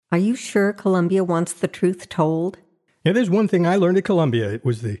Are you sure Columbia wants the truth told? Yeah, there's one thing I learned at Columbia. It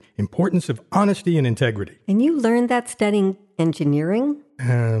was the importance of honesty and integrity. And you learned that studying engineering?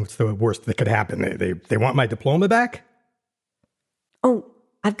 What's the worst that could happen? They want my diploma back? Oh,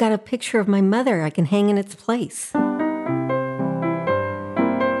 I've got a picture of my mother I can hang in its place.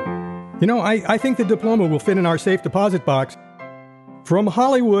 You know, I think the diploma will fit in our safe deposit box. From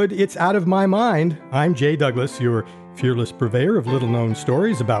Hollywood, it's Out of My Mind. I'm Jay Douglas, your fearless purveyor of little-known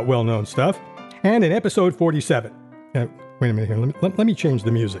stories about well-known stuff. And in episode 47... wait a minute here. Let me change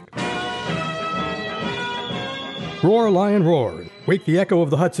the music. Roar, lion, roar. Wake the echo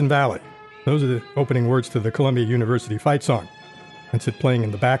of the Hudson Valley. Those are the opening words to the Columbia University fight song. That's it playing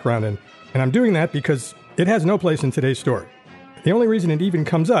in the background. And I'm doing that because it has no place in today's story. The only reason it even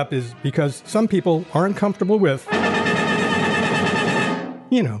comes up is because some people aren't comfortable with,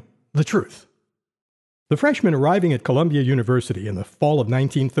 the truth. The freshmen arriving at Columbia University in the fall of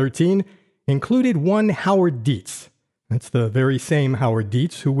 1913 included one Howard Dietz. That's the very same Howard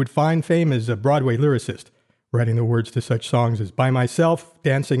Dietz who would find fame as a Broadway lyricist, writing the words to such songs as By Myself,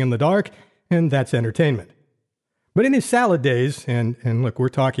 Dancing in the Dark, and That's Entertainment. But in his salad days, and look, we're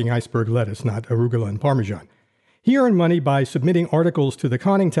talking iceberg lettuce, not arugula and Parmesan, he earned money by submitting articles to the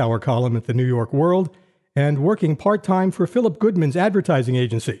Conning Tower column at the New York World and working part-time for Philip Goodman's advertising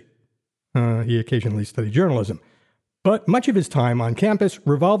agency. He occasionally studied journalism. But much of his time on campus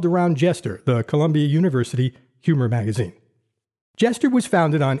revolved around Jester, the Columbia University humor magazine. Jester was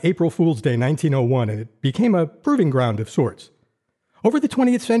founded on April Fool's Day 1901, and it became a proving ground of sorts. Over the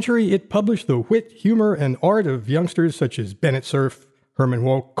 20th century, it published the wit, humor, and art of youngsters such as Bennett Cerf, Herman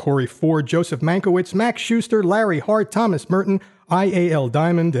Wouk, Corey Ford, Joseph Mankiewicz, Max Schuster, Larry Hart, Thomas Merton, I.A.L.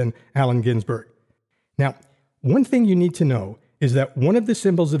 Diamond, and Allen Ginsberg. Now, one thing you need to know is that one of the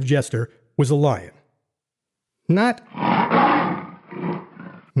symbols of Jester was a lion. No,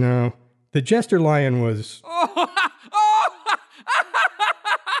 the Jester lion was...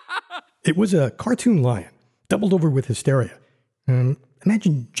 It was a cartoon lion, doubled over with hysteria.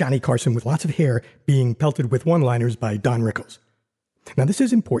 Imagine Johnny Carson with lots of hair being pelted with one-liners by Don Rickles. Now, this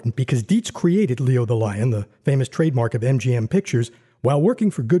is important because Dietz created Leo the Lion, the famous trademark of MGM Pictures, while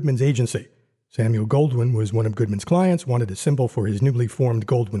working for Goodman's agency. Samuel Goldwyn was one of Goodman's clients, wanted a symbol for his newly formed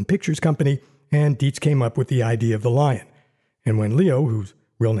Goldwyn Pictures Company, and Dietz came up with the idea of the lion. And when Leo, whose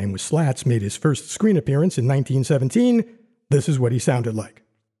real name was Slats, made his first screen appearance in 1917, this is what he sounded like.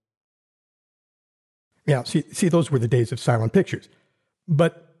 Yeah, see, those were the days of silent pictures.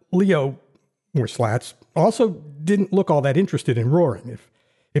 But Leo, or Slats, also didn't look all that interested in roaring.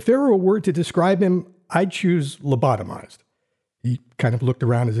 If there were a word to describe him, I'd choose lobotomized. He kind of looked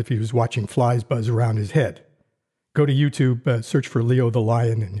around as if he was watching flies buzz around his head. Go to YouTube, search for Leo the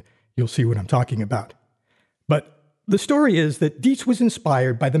Lion, and you'll see what I'm talking about. But the story is that Dietz was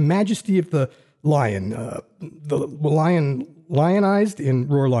inspired by the majesty of the lion, the lion lionized in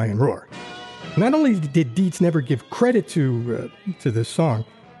Roar, Lion, Roar. Not only did Dietz never give credit to this song,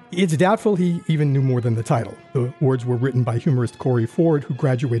 it's doubtful he even knew more than the title. The words were written by humorist Corey Ford, who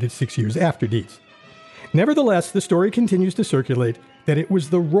graduated 6 years after Dietz. Nevertheless, the story continues to circulate that it was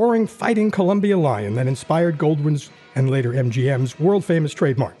the roaring, fighting Columbia lion that inspired Goldwyn's and later MGM's world-famous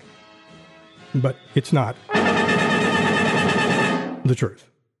trademark. But it's not the truth.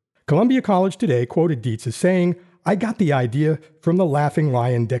 Columbia College Today quoted Dietz as saying, "I got the idea from the laughing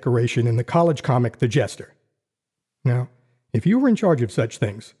lion decoration in the college comic The Jester." Now, if you were in charge of such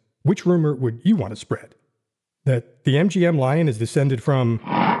things, which rumor would you want to spread? That the MGM lion is descended from...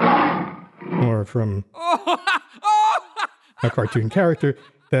 or from... a cartoon character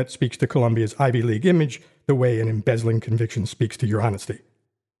that speaks to Columbia's Ivy League image the way an embezzling conviction speaks to your honesty.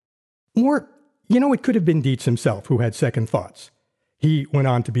 Or, it could have been Dietz himself who had second thoughts. He went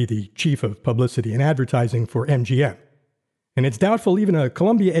on to be the chief of publicity and advertising for MGM. And it's doubtful even a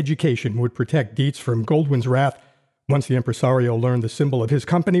Columbia education would protect Dietz from Goldwyn's wrath once the impresario learned the symbol of his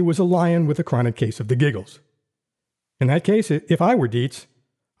company was a lion with a chronic case of the giggles. In that case, if I were Dietz,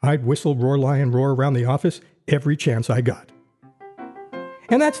 I'd whistle Roar, Lion, Roar around the office every chance I got.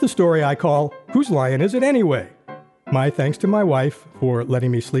 And that's the story I call, Whose Lion Is It Anyway? My thanks to my wife for letting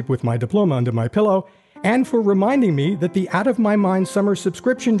me sleep with my diploma under my pillow and for reminding me that the Out of My Mind summer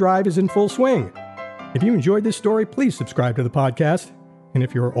subscription drive is in full swing. If you enjoyed this story, please subscribe to the podcast. And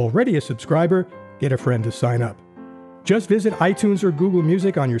if you're already a subscriber, get a friend to sign up. Just visit iTunes or Google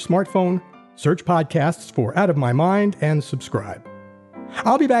Music on your smartphone, search podcasts for Out of My Mind, and subscribe.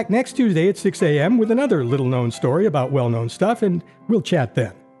 I'll be back next Tuesday at 6 a.m. with another little-known story about well-known stuff, and we'll chat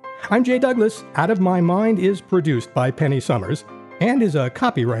then. I'm Jay Douglas. Out of My Mind is produced by Penny Summers and is a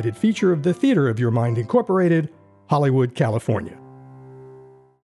copyrighted feature of the Theater of Your Mind Incorporated, Hollywood, California.